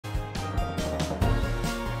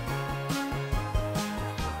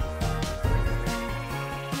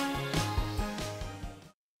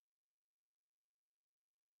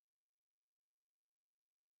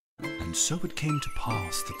And so it came to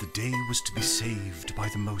pass that the day was to be saved by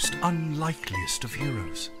the most unlikeliest of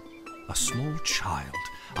heroes, a small child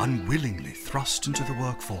unwillingly thrust into the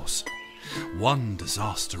workforce. One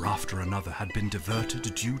disaster after another had been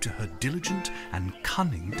diverted due to her diligent and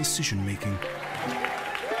cunning decision-making.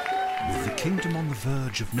 With the kingdom on the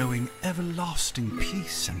verge of knowing everlasting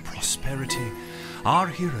peace and prosperity, our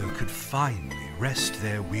hero could finally rest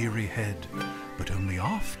their weary head, but only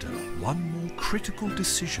after one more critical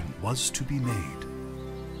decision was to be made.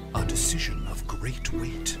 A decision of great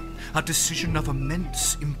weight, a decision of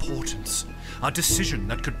immense importance, a decision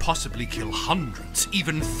that could possibly kill hundreds,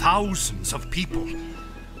 even thousands of people.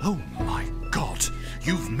 Oh my God,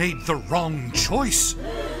 you've made the wrong choice.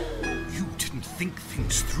 You didn't think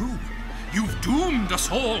things through. You've doomed us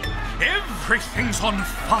all. Everything's on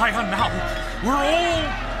fire now. We're all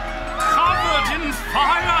covered in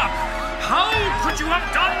fire. How could you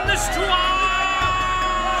have done this to us?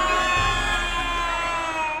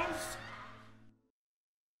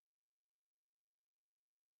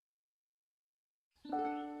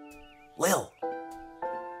 Lil!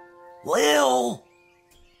 Lil!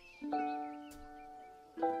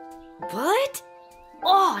 What?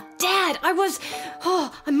 Oh, Dad, I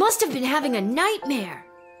must have been having a nightmare.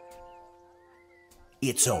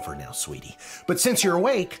 It's over now, sweetie. But since you're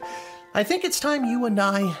awake, I think it's time you and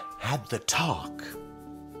I had the talk.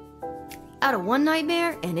 Out of one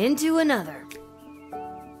nightmare and into another.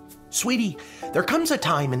 Sweetie, there comes a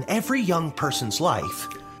time in every young person's life.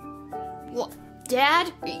 Well,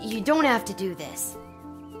 Dad, you don't have to do this.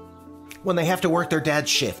 When they have to work their dad's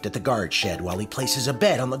shift at the guard shed while he places a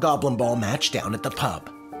bet on the goblin ball match down at the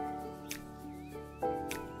pub.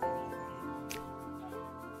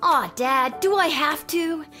 Aw, Dad, do I have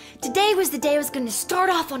to? Today was the day I was going to start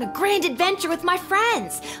off on a grand adventure with my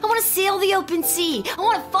friends. I want to sail the open sea. I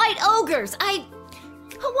want to fight ogres. I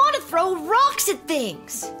want to throw rocks at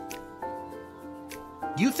things.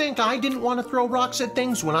 You think I didn't want to throw rocks at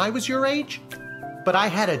things when I was your age? But I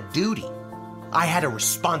had a duty. I had a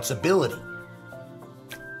responsibility.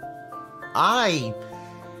 I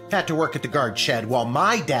had to work at the guard shed while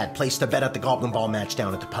my dad placed a bet at the goblin ball match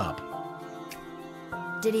down at the pub.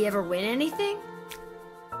 Did he ever win anything?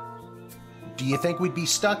 Do you think we'd be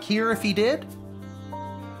stuck here if he did?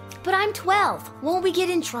 But I'm 12. Won't we get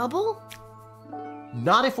in trouble?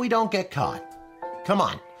 Not if we don't get caught. Come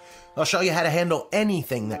on, I'll show you how to handle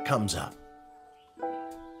anything that comes up.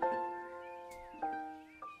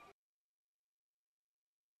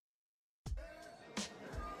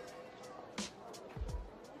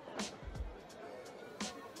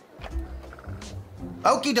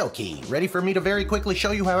 Okie dokie, ready for me to very quickly show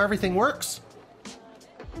you how everything works?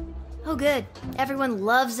 Oh good, everyone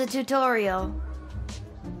loves a tutorial.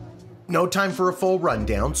 No time for a full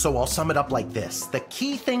rundown, so I'll sum it up like this. The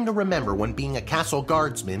key thing to remember when being a castle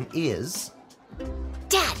guardsman is...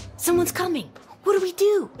 Dad, someone's coming. What do we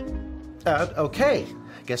do? Okay.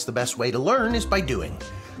 I guess the best way to learn is by doing.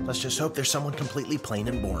 Let's just hope there's someone completely plain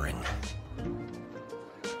and boring.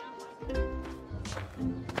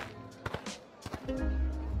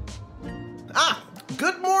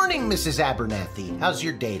 Good morning, Mrs. Abernathy. How's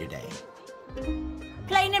your day today?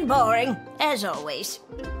 Plain and boring, as always.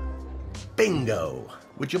 Bingo.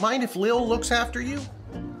 Would you mind if Lil looks after you?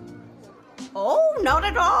 Oh, not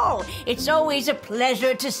at all. It's always a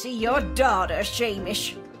pleasure to see your daughter,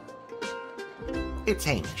 Shamish. It's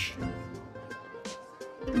Hamish.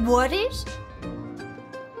 What is?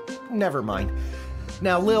 Never mind.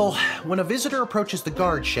 Now, Lil, when a visitor approaches the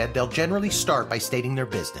guard shed, they'll generally start by stating their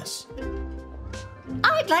business.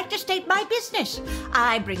 I'd like to state my business.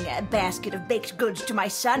 I bring a basket of baked goods to my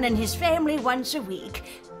son and his family once a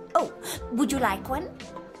week. Oh, would you like one?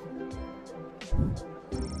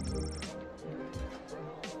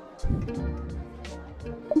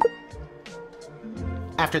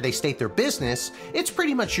 After they state their business, it's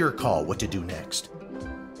pretty much your call what to do next.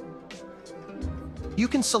 You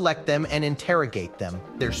can select them and interrogate them.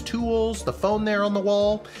 There's tools, the phone there on the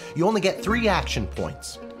wall. You only get 3 action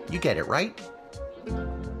points. You get it, right?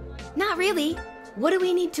 Not really. What do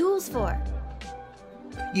we need tools for?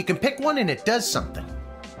 You can pick one and it does something.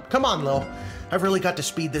 Come on, Lil. I've really got to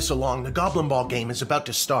speed this along. The Goblin Ball game is about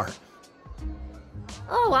to start.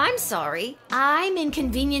 Oh, I'm sorry. I'm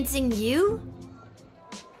inconveniencing you?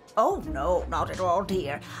 Oh, no, not at all,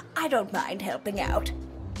 dear. I don't mind helping out.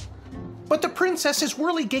 But the princess is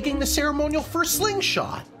whirly-gigging the ceremonial first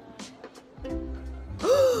slingshot.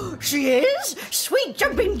 She is? Sweet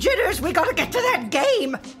jumping jitters, we gotta get to that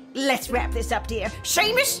game. Let's wrap this up, dear.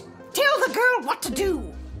 Shamish, tell the girl what to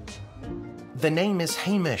do. The name is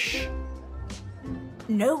Hamish.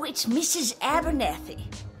 No, it's Mrs. Abernathy.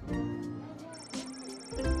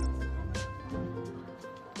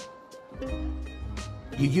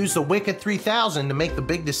 You use the Wicked 3000 to make the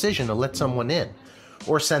big decision to let someone in,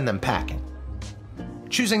 or send them packing.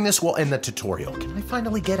 Choosing this will end the tutorial. Can I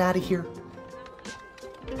finally get out of here?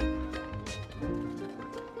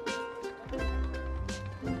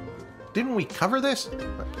 Didn't we cover this?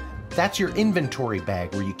 That's your inventory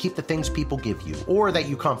bag where you keep the things people give you, or that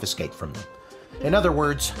you confiscate from them. In other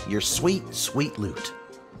words, your sweet, sweet loot.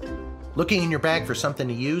 Looking in your bag for something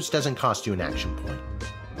to use doesn't cost you an action point.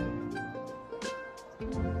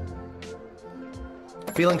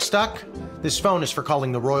 Feeling stuck? This phone is for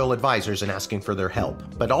calling the royal advisors and asking for their help,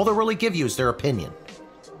 but all they'll really give you is their opinion.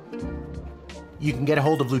 You can get a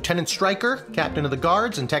hold of Lieutenant Stryker, Captain of the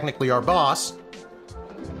Guards, and technically our boss.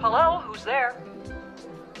 Hello, who's there?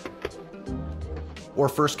 Or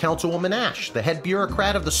First Councilwoman Ash, the head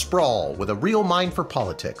bureaucrat of the Sprawl, with a real mind for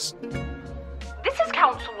politics. This is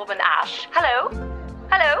Councilwoman Ash. Hello?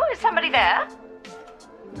 Hello, is somebody there?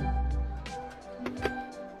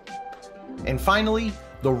 And finally,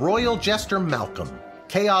 the Royal Jester Malcolm,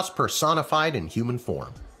 chaos personified in human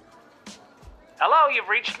form. Hello, you've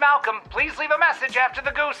reached Malcolm. Please leave a message after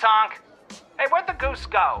the goose honk. Hey, where'd the goose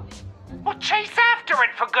go? Well, chase after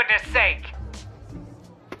it, for goodness sake!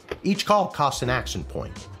 Each call costs an action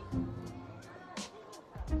point.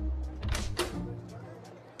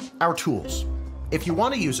 Our tools. If you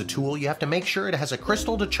want to use a tool, you have to make sure it has a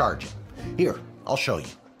crystal to charge it. Here, I'll show you.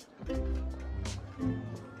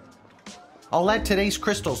 I'll add today's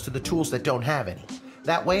crystals to the tools that don't have any.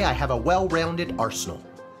 That way I have a well-rounded arsenal.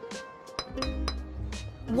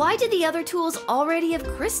 Why did the other tools already have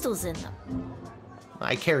crystals in them?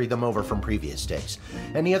 I carried them over from previous days.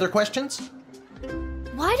 Any other questions?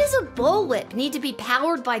 Why does a bullwhip need to be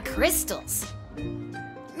powered by crystals?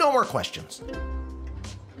 No more questions.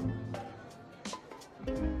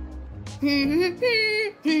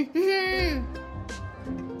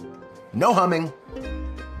 No humming.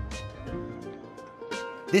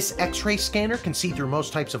 This X-ray scanner can see through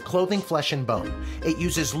most types of clothing, flesh, and bone. It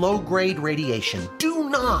uses low-grade radiation. Do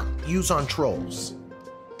not use on trolls.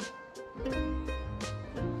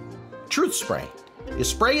 Truth spray. You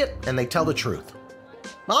spray it, and they tell the truth.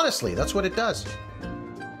 Honestly, that's what it does.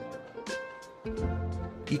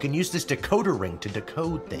 You can use this decoder ring to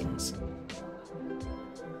decode things.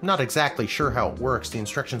 Not exactly sure how it works. The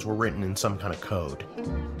instructions were written in some kind of code.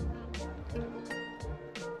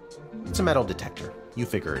 It's a metal detector. You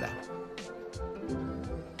figure it out.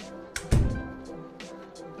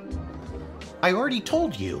 I already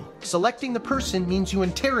told you, selecting the person means you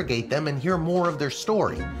interrogate them and hear more of their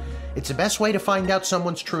story. It's the best way to find out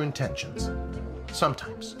someone's true intentions.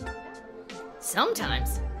 Sometimes.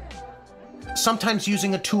 Sometimes. Sometimes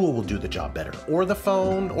using a tool will do the job better, or the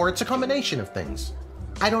phone, or it's a combination of things.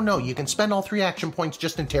 I don't know, you can spend all 3 action points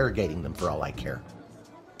just interrogating them for all I care.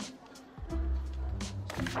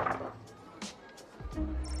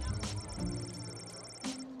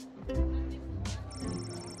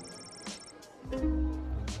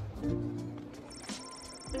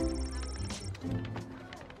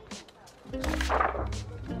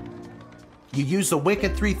 You use the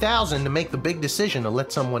Wicked 3000 to make the big decision to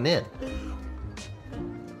let someone in.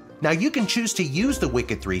 Now you can choose to use the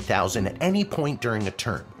Wicked 3000 at any point during a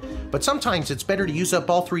turn, but sometimes it's better to use up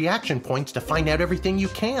all 3 action points to find out everything you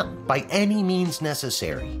can, by any means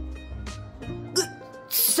necessary.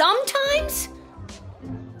 Sometimes?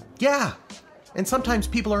 Yeah, and sometimes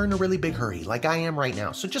people are in a really big hurry, like I am right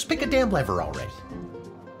now, so just pick a damn lever already.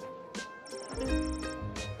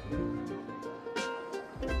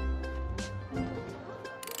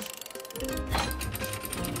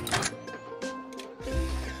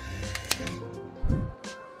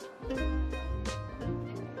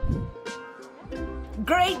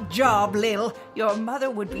 Great job, Lil. Your mother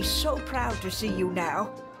would be so proud to see you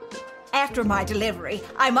now. After my delivery,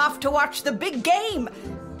 I'm off to watch the big game.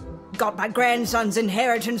 Got my grandson's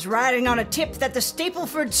inheritance riding on a tip that the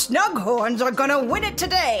Stapleford Snughorns are gonna win it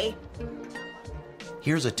today.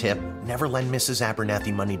 Here's a tip. Never lend Mrs.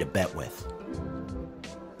 Abernathy money to bet with.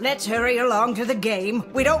 Let's hurry along to the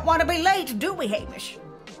game. We don't want to be late, do we, Hamish?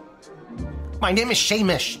 My name is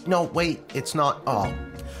Shamish. No, wait, it's not. Oh,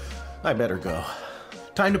 I better go.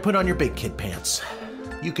 Time to put on your big kid pants.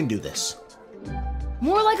 You can do this.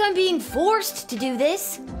 More like I'm being forced to do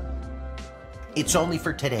this. It's only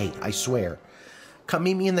for today, I swear. Come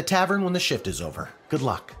meet me in the tavern when the shift is over. Good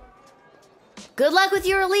luck. Good luck with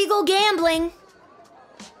your illegal gambling.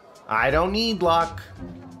 I don't need luck.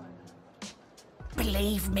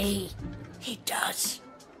 Believe me, he does.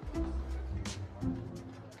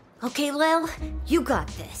 Okay, Lil, you got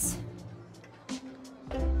this.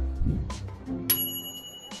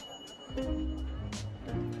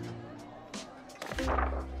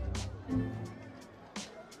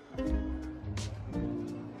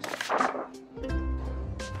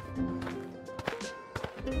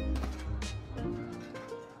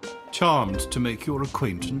 Charmed to make your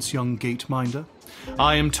acquaintance, young gateminder.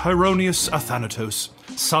 I am Tyronius Athanatos,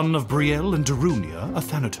 son of Brielle and Darunia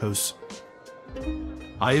Athanatos.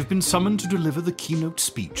 I have been summoned to deliver the keynote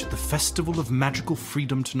speech at the Festival of Magical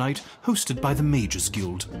Freedom tonight, hosted by the Mages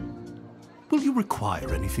Guild. Will you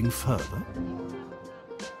require anything further?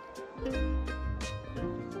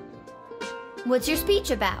 What's your speech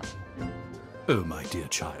about? Oh, my dear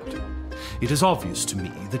child. It is obvious to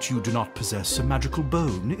me that you do not possess a magical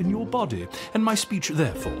bone in your body, and my speech,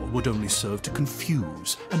 therefore, would only serve to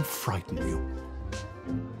confuse and frighten you.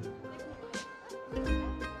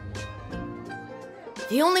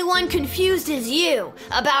 The only one confused is you,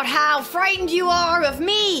 about how frightened you are of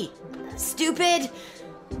me. Stupid.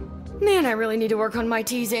 Man, I really need to work on my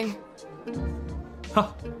teasing.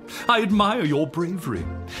 Ha! I admire your bravery,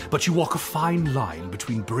 but you walk a fine line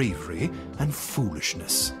between bravery and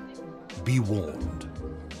foolishness. Be warned.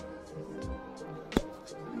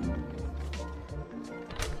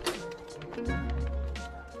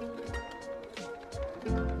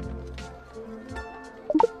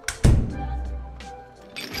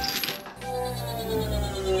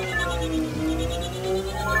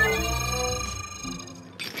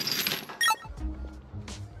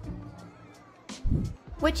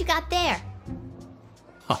 What you got there?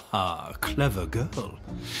 Ha, clever girl.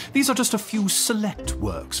 These are just a few select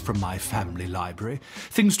works from my family library,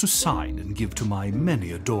 things to sign and give to my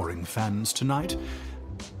many adoring fans tonight.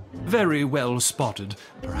 Very well spotted.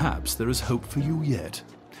 Perhaps there is hope for you yet.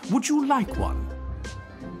 Would you like one?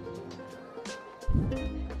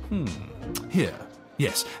 Here.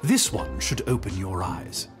 Yes, this one should open your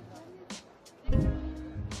eyes.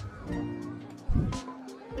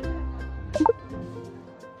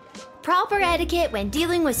 Proper etiquette when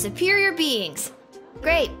dealing with superior beings.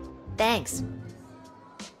 Great, thanks.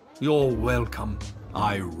 You're welcome.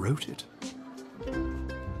 I wrote it.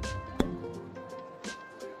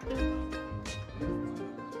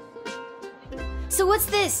 So what's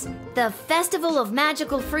this? The Festival of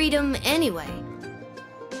Magical Freedom anyway?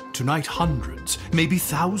 Tonight, hundreds, maybe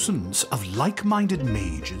thousands of like-minded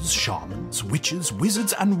mages, shamans, witches,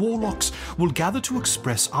 wizards, and warlocks will gather to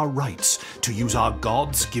express our rights to use our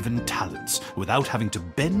gods-given talents without having to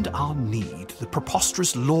bend our knee to the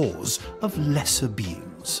preposterous laws of lesser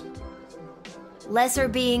beings. Lesser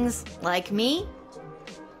beings like me?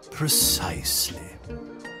 Precisely.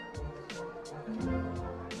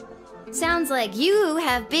 Sounds like you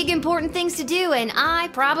have big important things to do and I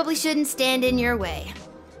probably shouldn't stand in your way.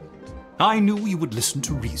 I knew you would listen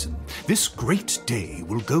to reason. This great day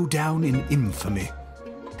will go down in infamy.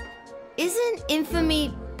 Isn't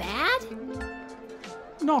infamy bad?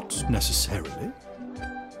 Not necessarily.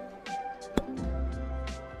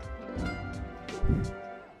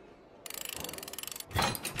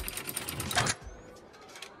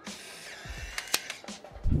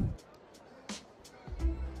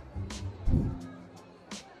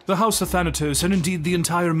 The House of Thanatos, and indeed the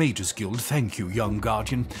entire Mages Guild, thank you, young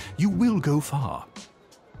guardian. You will go far.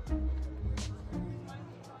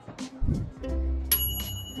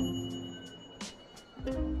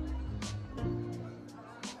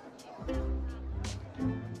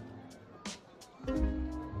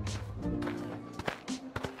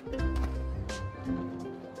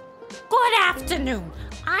 Good afternoon.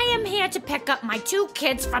 I am here to pick up my 2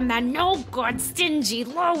 kids from the no-good, stingy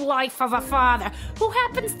lowlife of a father who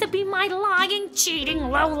happens to be my lying, cheating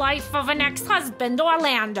lowlife of an ex-husband,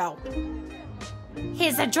 Orlando.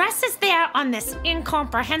 His address is there on this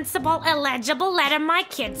incomprehensible, illegible letter my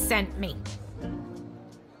kids sent me.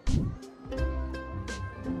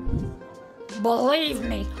 Believe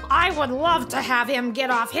me, I would love to have him get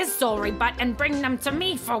off his sorry butt and bring them to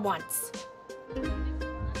me for once.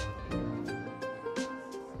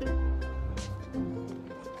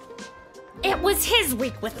 It was his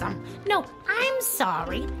week with them. No, I'm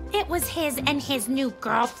sorry. It was his and his new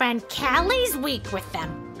girlfriend, Callie's week with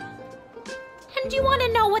them. And do you want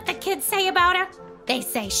to know what the kids say about her? They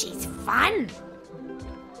say she's fun.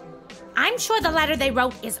 I'm sure the letter they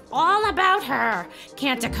wrote is all about her.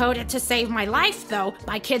 Can't decode it to save my life, though.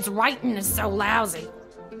 My kid's writing is so lousy.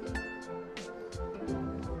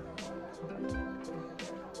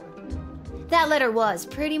 That letter was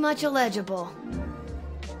pretty much illegible.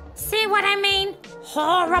 See what I mean?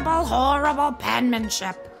 Horrible, horrible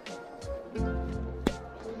penmanship.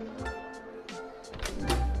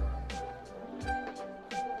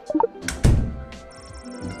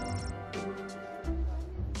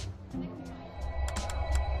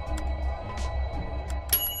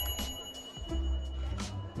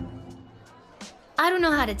 I don't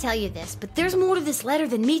know how to tell you this, but there's more to this letter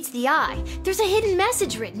than meets the eye. There's a hidden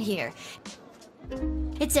message written here.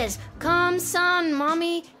 It says, "Come, son,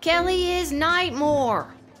 mommy, Kelly is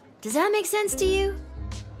Nightmare." Does that make sense to you?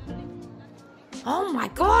 Oh my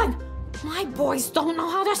God! My boys don't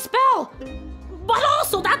know how to spell! But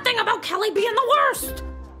also that thing about Kelly being the worst!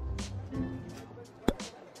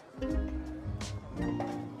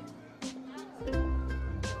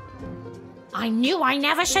 I knew I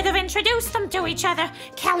never should have introduced them to each other.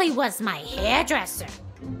 Kelly was my hairdresser.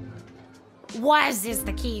 Was is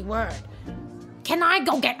the key word. Can I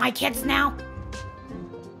go get my kids now?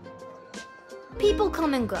 People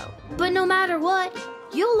come and go, but no matter what,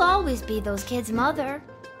 you'll always be those kids' mother.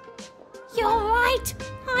 You're right.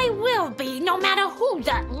 I will be, no matter who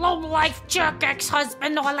that low-life jerk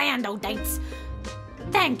ex-husband Orlando dates.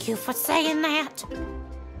 Thank you for saying that.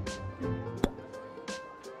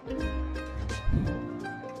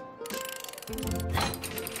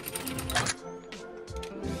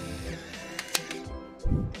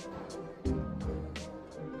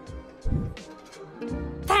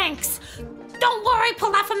 Thanks. Don't worry,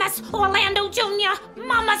 Polyphemus Orlando Jr.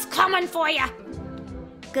 Mama's coming for you.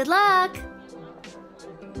 Good luck.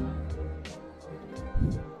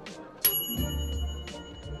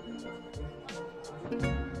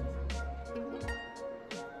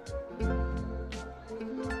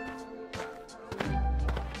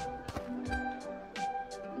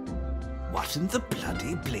 What in the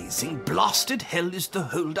bloody blazing blasted hell is the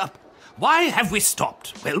hold-up? Why have we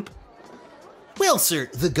stopped, Whelp? Well, sir,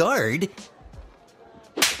 the guard...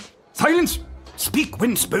 Silence! Speak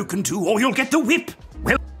when spoken to, or you'll get the whip!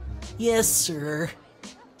 Well... Yes, sir.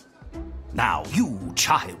 Now, you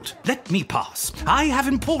child, let me pass. I have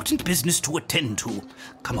important business to attend to.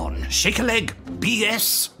 Come on, shake a leg.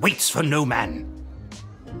 BS waits for no man.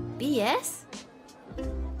 BS?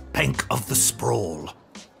 Bank of the Sprawl.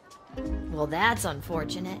 Well, that's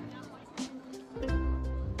unfortunate.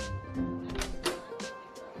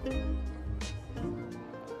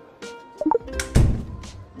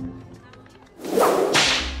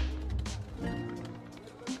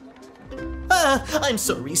 I'm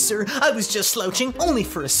sorry, sir. I was just slouching, only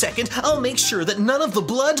for a second. I'll make sure that none of the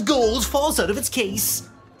blood gold falls out of its case.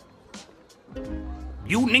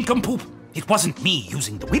 You nincompoop! It wasn't me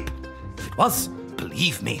using the whip. If it was,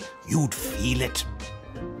 believe me, you'd feel it.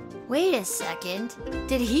 Wait a second.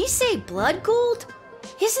 Did he say blood gold?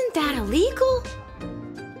 Isn't that illegal?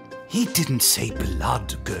 He didn't say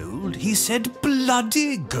blood gold. He said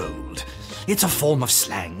bloody gold. It's a form of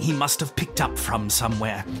slang he must have picked up from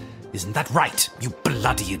somewhere. Isn't that right, you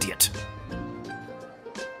bloody idiot?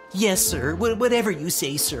 Yes, sir. Whatever you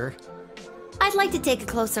say, sir. I'd like to take a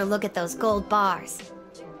closer look at those gold bars.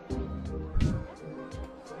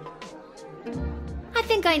 I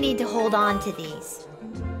think I need to hold on to these.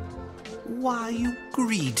 Why, you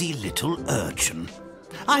greedy little urchin.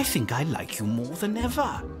 I think I like you more than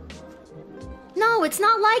ever. No, it's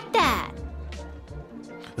not like that.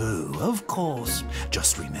 Oh, of course.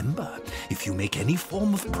 Just remember, if you make any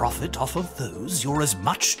form of profit off of those, you're as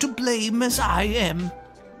much to blame as I am.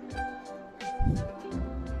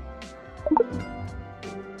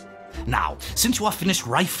 Now, since you are finished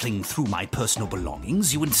rifling through my personal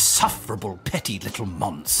belongings, you insufferable petty little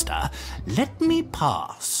monster, let me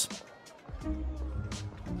pass.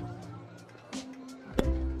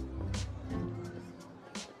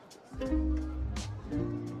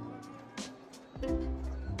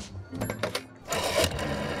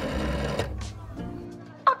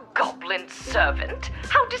 Servant?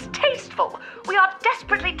 How distasteful! We are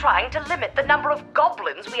desperately trying to limit the number of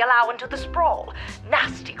goblins we allow into the sprawl.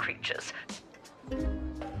 Nasty creatures.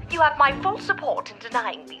 You have my full support in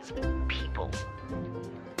denying these people.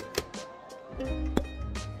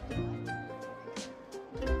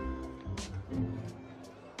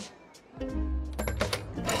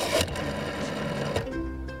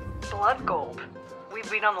 Blood gold.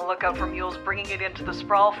 We've been on the lookout for mules bringing it into the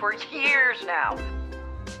sprawl for years now.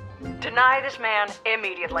 Deny this man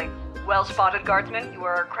immediately. Well spotted, Guardsman. You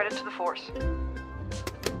are a credit to the force.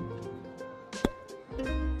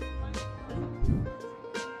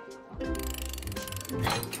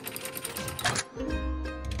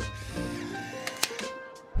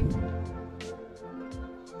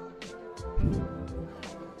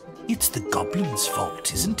 It's the goblins'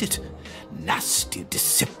 fault, isn't it? Nasty,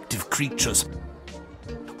 deceptive creatures.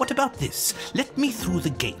 What about this? Let me through the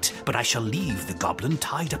gate, but I shall leave the goblin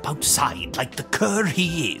tied up outside like the cur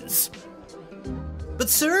he is. But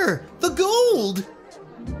sir, the gold!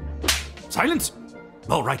 Silence!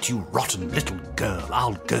 All right, you rotten little girl,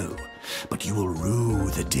 I'll go. But you will rue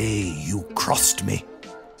the day you crossed me.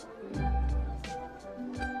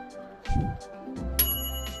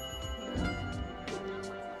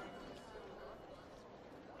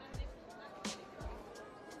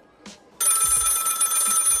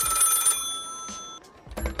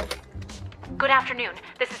 Good afternoon.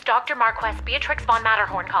 This is Dr. Marquess Beatrix von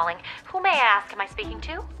Matterhorn calling. Who may I ask am I speaking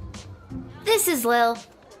to? This is Lil.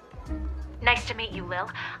 Nice to meet you, Lil.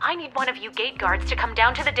 I need one of you gate guards to come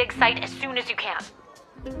down to the dig site as soon as you can.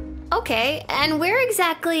 Okay, and where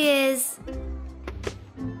exactly is...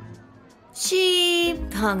 She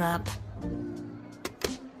hung up.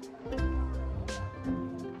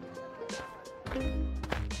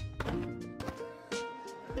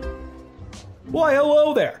 Why,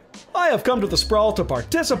 hello there! I have come to the Sprawl to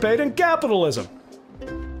participate in capitalism.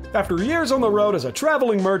 After years on the road as a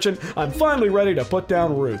traveling merchant, I'm finally ready to put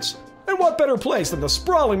down roots. And what better place than the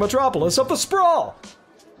sprawling metropolis of the Sprawl?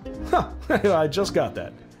 Huh, I just got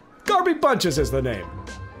that. Garby Bunches is the name.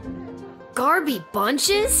 Garby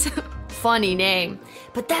Bunches? Funny name.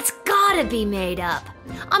 But that's gotta be made up.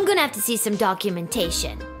 I'm gonna have to see some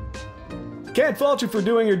documentation. Can't fault you for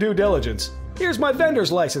doing your due diligence. Here's my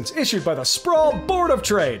vendor's license, issued by the Sprawl Board of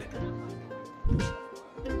Trade.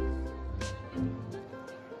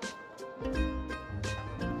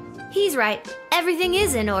 He's right. Everything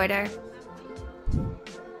is in order.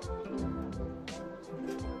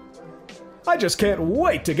 I just can't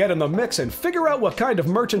wait to get in the mix and figure out what kind of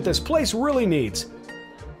merchant this place really needs.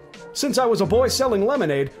 Since I was a boy selling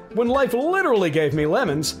lemonade, when life literally gave me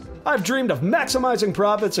lemons, I've dreamed of maximizing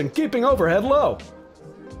profits and keeping overhead low.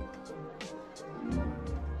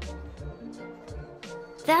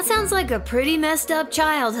 That sounds like a pretty messed up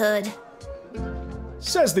childhood.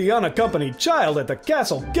 Says the unaccompanied child at the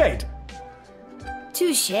castle gate.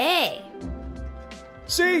 Touché.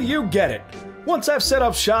 See, you get it. Once I've set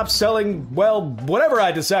up shop selling, well, whatever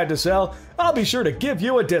I decide to sell, I'll be sure to give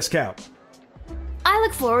you a discount. I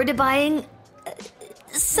look forward to buying...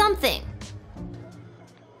 something.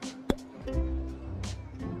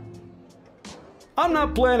 I'm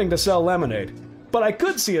not planning to sell lemonade, but I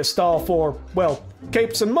could see a stall for, well,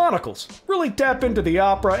 capes and monocles. Really tap into the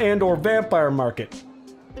opera and or vampire market.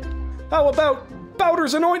 How about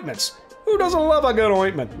powders and ointments? Who doesn't love a good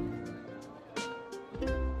ointment?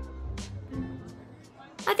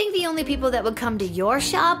 I think the only people that would come to your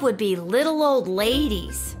shop would be little old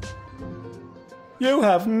ladies. You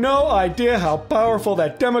have no idea how powerful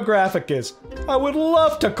that demographic is. I would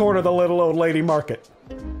love to corner the little old lady market.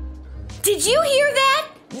 Did you hear that?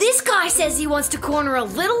 This guy says he wants to corner a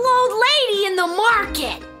little old lady in the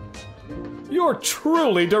market. You're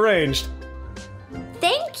truly deranged.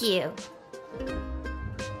 Thank you.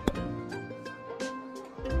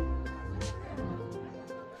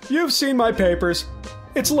 You've seen my papers.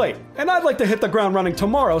 It's late, and I'd like to hit the ground running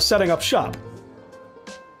tomorrow setting up shop.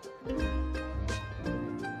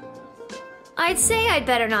 I'd say I'd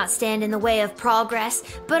better not stand in the way of progress,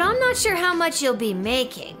 but I'm not sure how much you'll be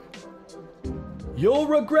making. You'll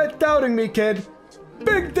regret doubting me, kid.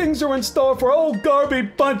 Big things are in store for old Garby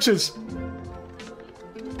Bunches.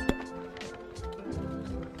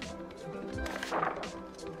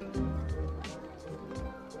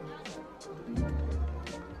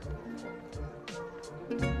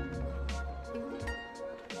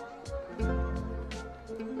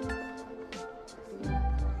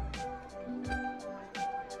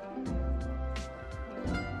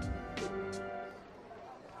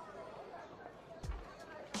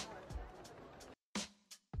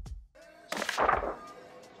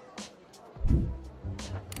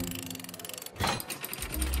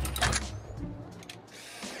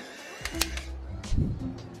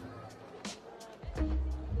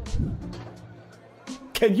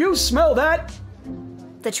 Can you smell that?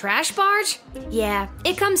 The trash barge? Yeah,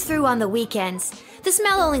 it comes through on the weekends. The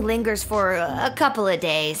smell only lingers for a couple of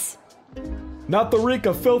days. Not the reek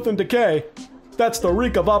of filth and decay. That's the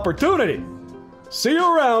reek of opportunity. See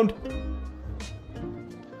you around.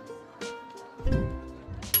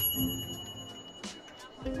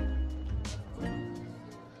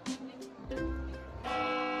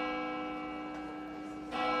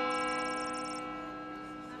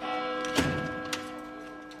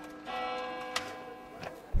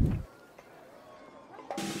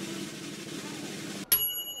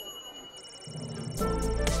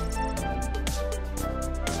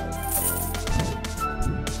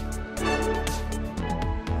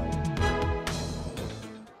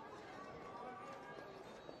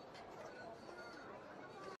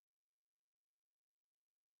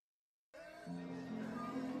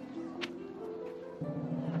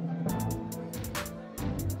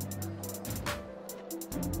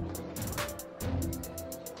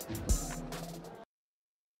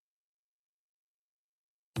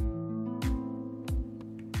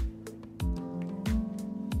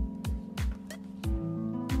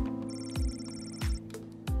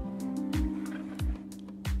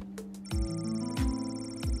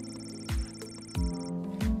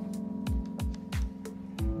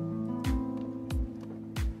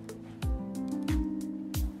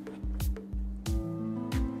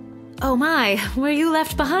 Oh my, were you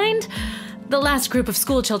left behind? The last group of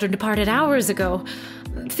schoolchildren departed hours ago.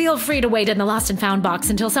 Feel free to wait in the lost and found box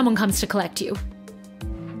until someone comes to collect you.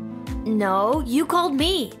 No, you called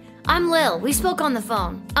me. I'm Lil. We spoke on the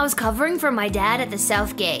phone. I was covering for my dad at the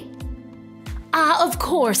South Gate. Ah, of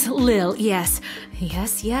course, Lil, yes.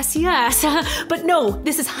 Yes. But no,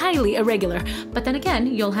 this is highly irregular. But then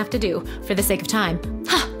again, you'll have to do, for the sake of time.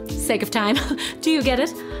 Sake of time. Do you get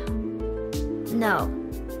it? No.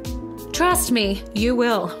 Trust me, you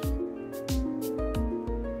will.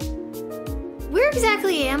 Where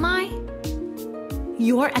exactly am I?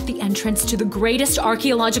 You're at the entrance to the greatest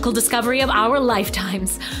archaeological discovery of our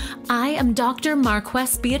lifetimes. I am Dr.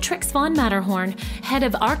 Marquess Beatrix von Matterhorn, head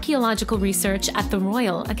of archaeological research at the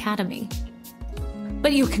Royal Academy.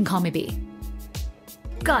 But you can call me B.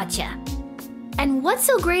 Gotcha. And what's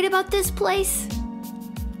so great about this place?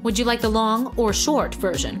 Would you like the long or short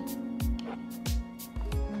version?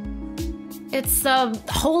 It's a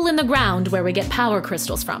hole in the ground where we get power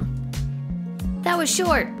crystals from. That was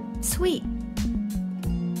short. Sweet.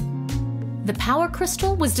 The power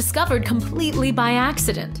crystal was discovered completely by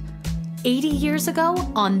accident. 80 years ago,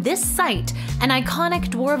 on this site, an iconic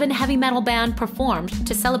dwarven heavy metal band performed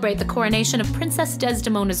to celebrate the coronation of Princess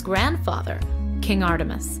Desdemona's grandfather, King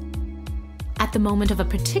Artemis. At the moment of a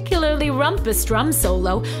particularly rumpus drum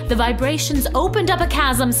solo, the vibrations opened up a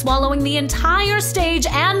chasm, swallowing the entire stage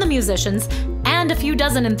and the musicians, and a few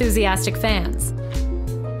dozen enthusiastic fans.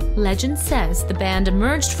 Legend says the band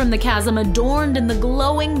emerged from the chasm adorned in the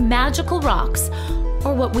glowing magical rocks,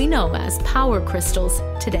 or what we know as power crystals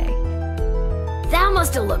today. That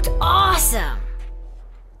must have looked awesome!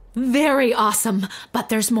 Very awesome, but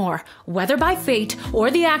there's more. Whether by fate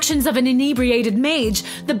or the actions of an inebriated mage,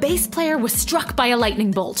 the bass player was struck by a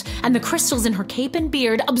lightning bolt, and the crystals in her cape and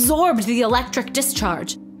beard absorbed the electric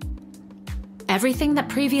discharge. Everything that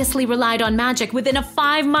previously relied on magic within a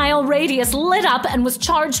 5-mile radius lit up and was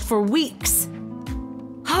charged for weeks.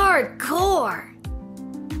 Hardcore!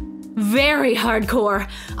 Very hardcore.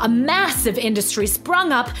 A massive industry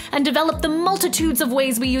sprung up and developed the multitudes of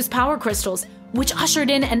ways we use power crystals, which ushered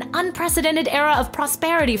in an unprecedented era of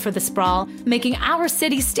prosperity for the sprawl, making our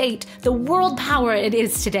city-state the world power it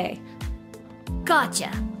is today. Gotcha.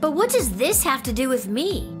 But what does this have to do with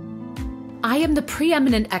me? I am the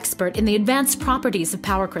preeminent expert in the advanced properties of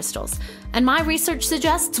power crystals, and my research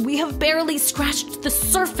suggests we have barely scratched the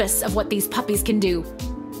surface of what these puppies can do.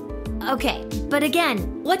 Okay, but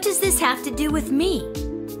again, what does this have to do with me?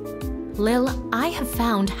 Lil, I have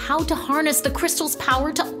found how to harness the crystal's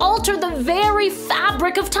power to alter the very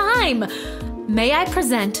fabric of time. May I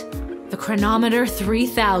present the Chronometer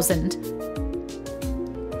 3000?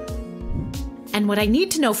 And what I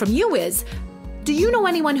need to know from you is, do you know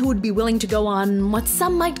anyone who would be willing to go on what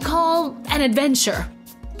some might call an adventure?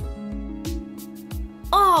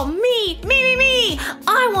 Oh, me!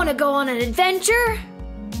 I want to go on an adventure!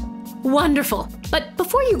 Wonderful. But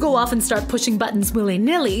before you go off and start pushing buttons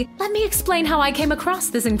willy-nilly, let me explain how I came across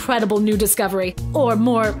this incredible new discovery, or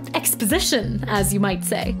more exposition, as you might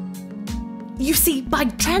say. You see, by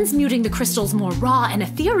transmuting the crystal's more raw and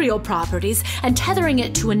ethereal properties and tethering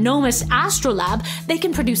it to a gnomous astrolabe, they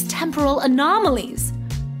can produce temporal anomalies.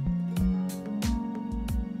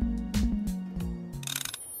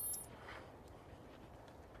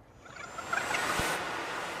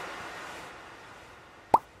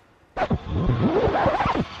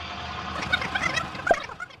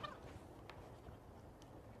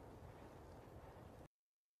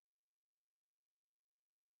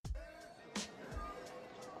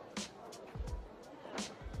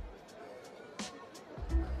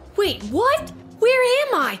 Wait, what? Where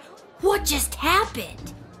am I? What just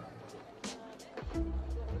happened?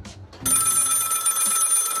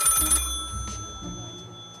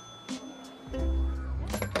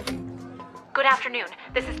 Good afternoon.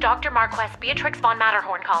 This is Dr. Marquess Beatrix von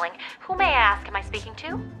Matterhorn calling. Who may I ask am I speaking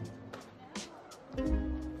to?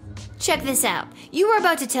 Check this out. You were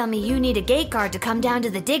about to tell me you need a gate guard to come down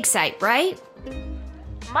to the dig site, right?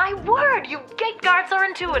 My word, you gate guards are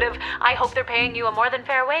intuitive. I hope they're paying you a more than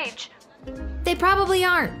fair wage. They probably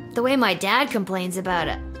aren't, the way my dad complains about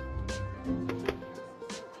it.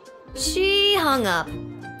 She hung up.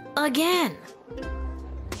 Again.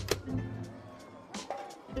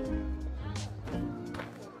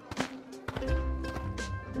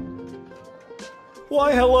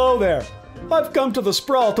 Why, hello there. I've come to the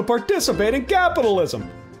sprawl to participate in capitalism.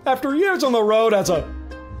 After years on the road as a...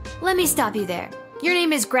 Let me stop you there. Your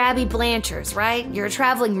name is Grabby Blanchers, right? You're a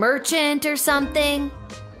traveling merchant or something?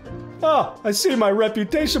 Ah, I see my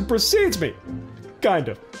reputation precedes me. Kind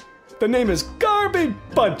of. The name is Garby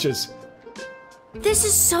Bunches. This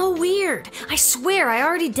is so weird. I swear I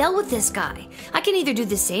already dealt with this guy. I can either do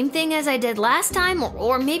the same thing as I did last time,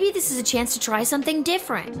 or maybe this is a chance to try something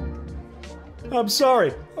different. I'm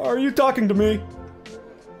sorry. Are you talking to me?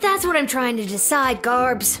 That's what I'm trying to decide,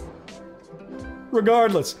 Garbs.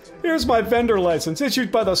 Regardless, here's my vendor license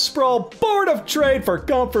issued by the Sprawl Board of Trade for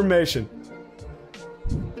confirmation.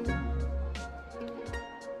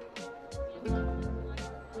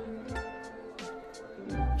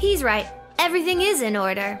 He's right. Everything is in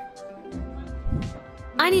order.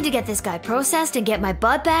 I need to get this guy processed and get my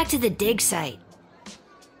butt back to the dig site.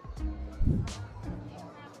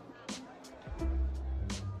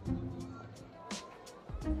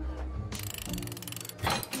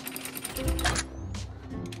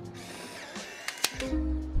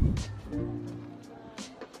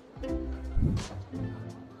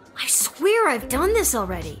 I swear I've done this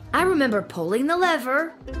already. I remember pulling the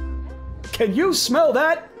lever. Can you smell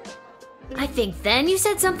that? I think then you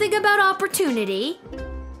said something about opportunity.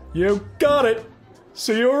 You got it.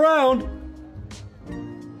 See you around.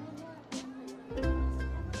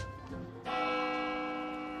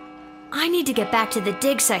 I need to get back to the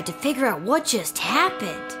dig site to figure out what just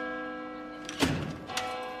happened.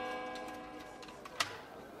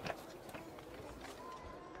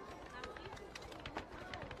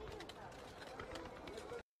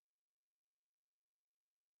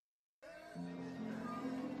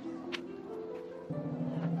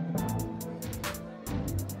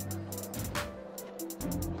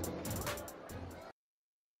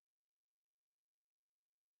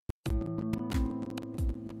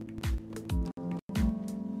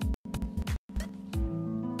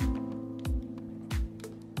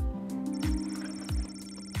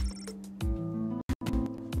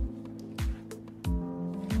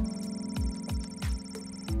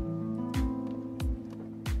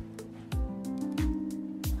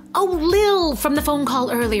 Oh, Lil from the phone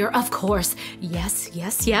call earlier, of course. Yes.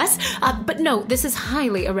 But no, this is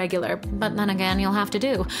highly irregular. But then again, you'll have to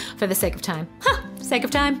do, for the sake of time. Sake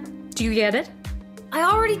of time. Do you get it? I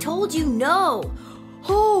already told you no.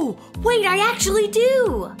 Oh, wait, I actually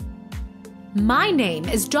do. My name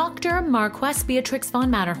is Dr. Marquess Beatrix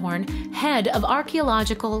von Matterhorn, head of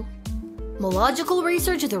archaeological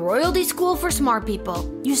research at the Royalty School for Smart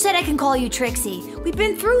People. You said I can call you Trixie. We've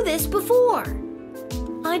been through this before.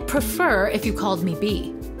 I'd prefer if you called me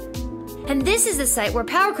B. And this is the site where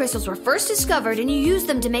power crystals were first discovered and you used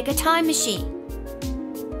them to make a time machine.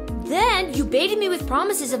 Then you baited me with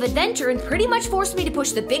promises of adventure and pretty much forced me to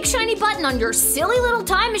push the big shiny button on your silly little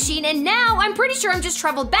time machine, and now I'm pretty sure I'm just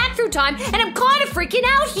traveled back through time and I'm kind of freaking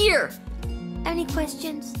out here. Any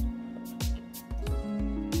questions?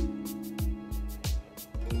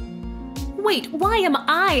 Wait, why am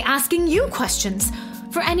I asking you questions?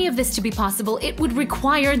 For any of this to be possible, it would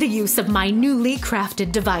require the use of my newly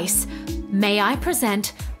crafted device. May I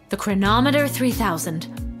present the Chronometer 3000?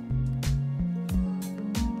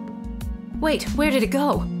 Wait, where did it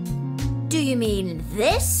go? Do you mean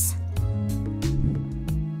this?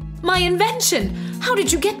 My invention! How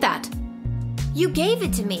did you get that? You gave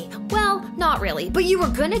it to me. Well, not really, but you were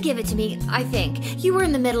gonna give it to me, I think. You were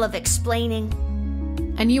in the middle of explaining.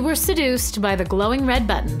 And you were seduced by the glowing red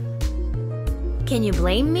button. Can you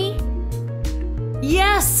blame me?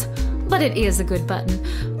 Yes, but it is a good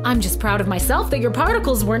button. I'm just proud of myself that your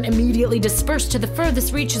particles weren't immediately dispersed to the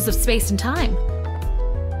furthest reaches of space and time.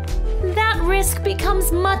 That risk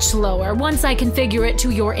becomes much lower once I configure it to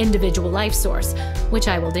your individual life source, which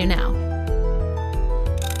I will do now.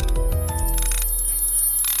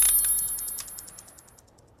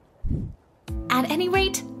 At any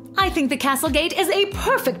rate, I think the castle gate is a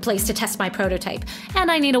perfect place to test my prototype,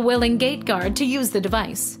 and I need a willing gate guard to use the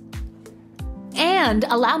device. And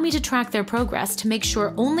allow me to track their progress to make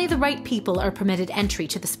sure only the right people are permitted entry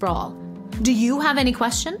to the sprawl. Do you have any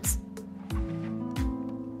questions?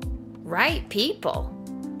 Right people?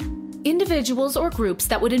 Individuals or groups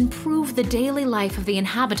that would improve the daily life of the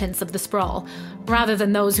inhabitants of the sprawl, rather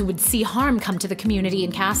than those who would see harm come to the community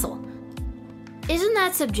and castle. Isn't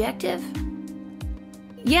that subjective?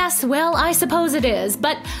 Yes, well, I suppose it is,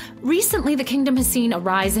 but recently the kingdom has seen a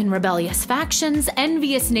rise in rebellious factions,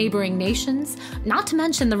 envious neighboring nations, not to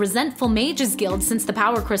mention the resentful Mages Guild since the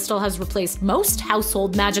power crystal has replaced most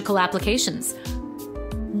household magical applications.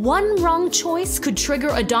 One wrong choice could trigger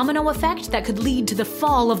a domino effect that could lead to the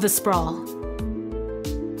fall of the sprawl.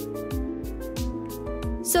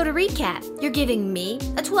 So to recap, you're giving me,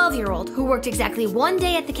 a 12-year-old who worked exactly one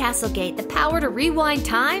day at the castle gate, the power to rewind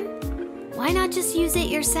time? Why not just use it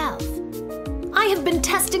yourself? I have been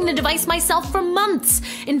testing the device myself for months.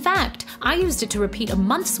 In fact, I used it to repeat a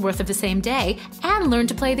month's worth of the same day and learn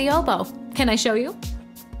to play the oboe. Can I show you?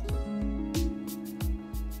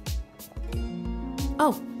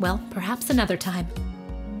 Oh, well, perhaps another time.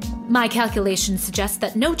 My calculations suggest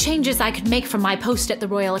that no changes I could make from my post at the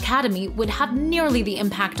Royal Academy would have nearly the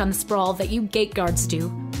impact on the sprawl that you gate guards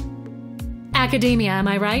do. Academia, am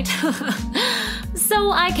I right?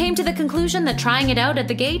 So I came to the conclusion that trying it out at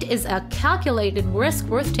the gate is a calculated risk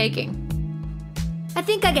worth taking. I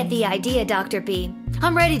think I get the idea, Dr. B.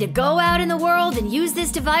 I'm ready to go out in the world and use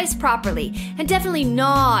this device properly, and definitely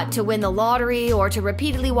not to win the lottery or to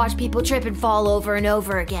repeatedly watch people trip and fall over and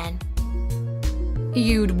over again.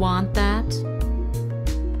 You'd want that?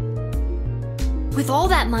 With all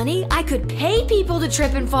that money, I could pay people to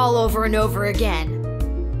trip and fall over and over again.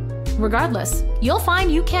 Regardless, you'll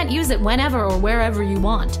find you can't use it whenever or wherever you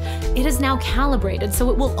want. It is now calibrated, so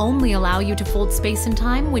it will only allow you to fold space and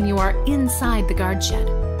time when you are inside the guard shed.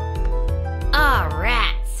 Ah,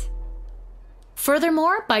 rats!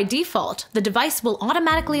 Furthermore, by default, the device will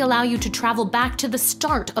automatically allow you to travel back to the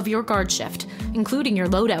start of your guard shift, including your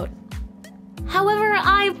loadout. However,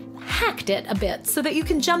 I've hacked it a bit so that you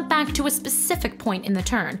can jump back to a specific point in the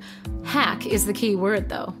turn. Hack is the key word,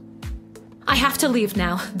 though. I have to leave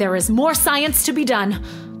now. There is more science to be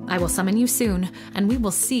done. I will summon you soon, and we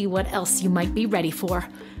will see what else you might be ready for.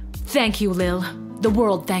 Thank you, Lil. The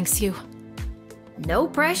world thanks you. No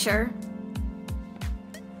pressure.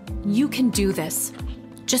 You can do this.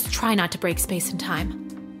 Just try not to break space and time.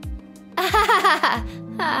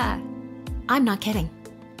 I'm not kidding.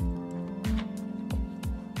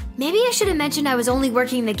 Maybe I should have mentioned I was only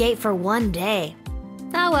working the gate for one day.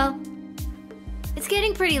 Oh well. It's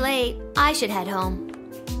getting pretty late. I should head home.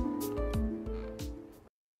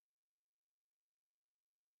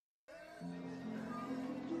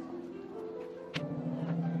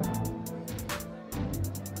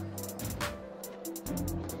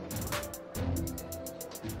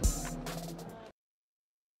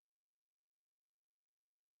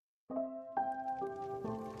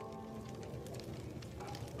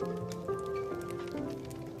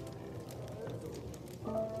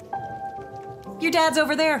 Your dad's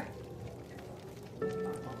over there.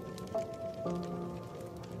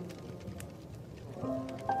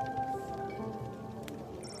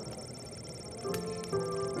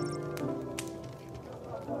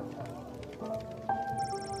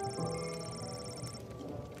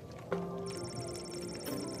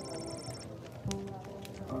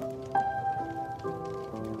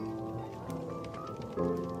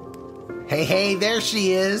 Hey, there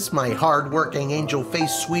she is, my hard-working,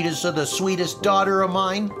 angel-faced sweetest of the sweetest daughter of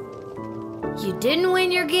mine. You didn't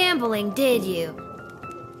win your gambling, did you?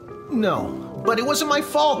 No, but it wasn't my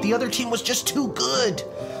fault. The other team was just too good.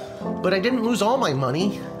 But I didn't lose all my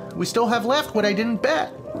money. We still have left what I didn't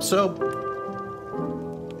bet, so...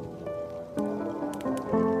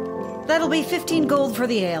 That'll be 15 gold for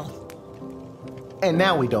the ale. And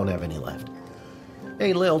now we don't have any left.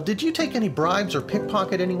 Hey, Lil, did you take any bribes or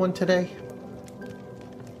pickpocket anyone today?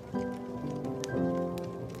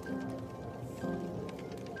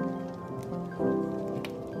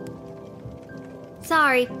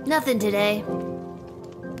 Sorry, nothing today.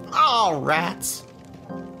 Oh, rats.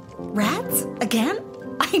 Rats? Again?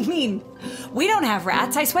 I mean, we don't have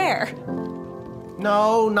rats, I swear.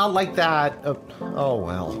 No, not like that. Oh,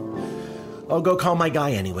 well. I'll go call my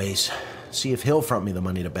guy anyways. See if he'll front me the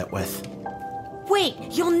money to bet with. Wait,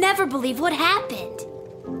 you'll never believe what happened.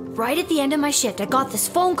 Right at the end of my shift, I got this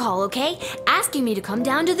phone call, okay? Asking me to come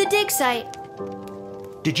down to the dig site.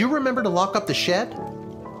 Did you remember to lock up the shed?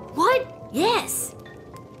 What? Yes.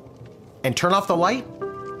 And turn off the light?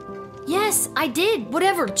 Yes, I did.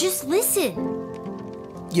 Whatever, just listen.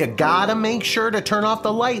 You gotta make sure to turn off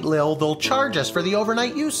the light, Lil. They'll charge us for the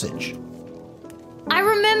overnight usage. I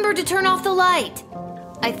remember to turn off the light.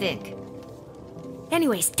 I think.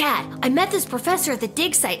 Anyways, Dad, I met this professor at the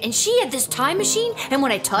dig site, and she had this time machine, and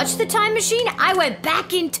when I touched the time machine, I went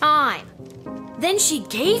back in time. Then she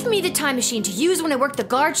gave me the time machine to use when I worked the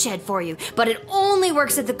guard shed for you, but it only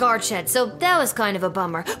works at the guard shed, so that was kind of a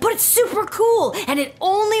bummer. But it's super cool, and it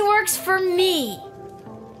only works for me.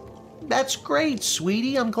 That's great,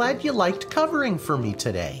 sweetie. I'm glad you liked covering for me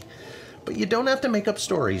today. But you don't have to make up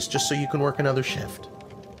stories just so you can work another shift.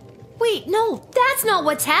 Wait, no, that's not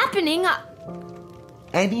what's happening.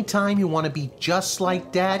 Anytime you want to be just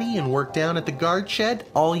like Daddy and work down at the guard shed,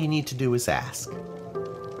 all you need to do is ask.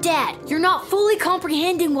 Dad, you're not fully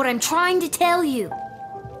comprehending what I'm trying to tell you.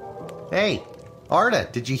 Hey, Arda,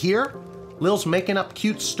 did you hear? Lil's making up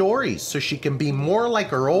cute stories so she can be more like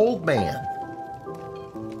her old man.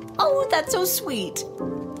 Oh, that's so sweet.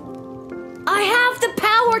 I have the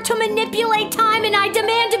power to manipulate time and I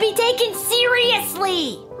demand to be taken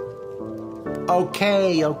seriously!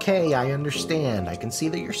 Okay, I understand. I can see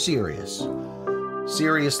that you're serious.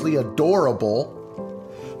 Seriously adorable.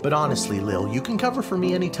 But honestly, Lil, you can cover for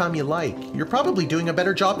me anytime you like. You're probably doing a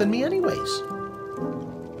better job than me anyways.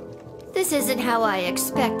 This isn't how I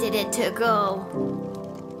expected it to go.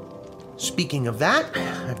 Speaking of that,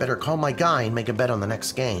 I better call my guy and make a bet on the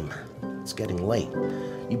next game. It's getting late.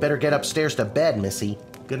 You better get upstairs to bed, Missy.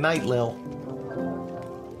 Good night, Lil.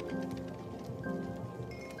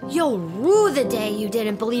 You'll rue the day you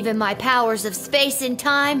didn't believe in my powers of space and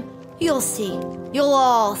time. You'll see. You'll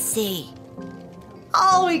all see.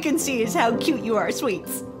 All we can see is how cute you are,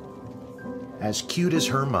 Sweets. As cute as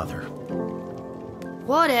her mother.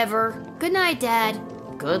 Whatever. Good night, Dad.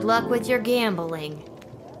 Good luck with your gambling.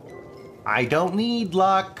 I don't need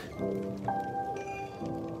luck.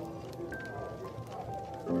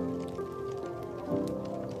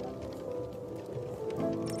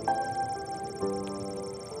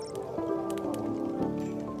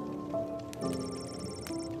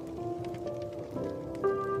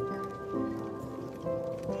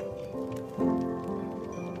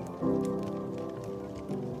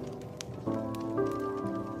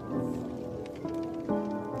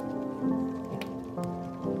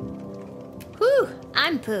 Whew,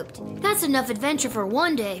 I'm pooped. That's enough adventure for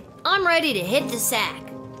one day. I'm ready to hit the sack.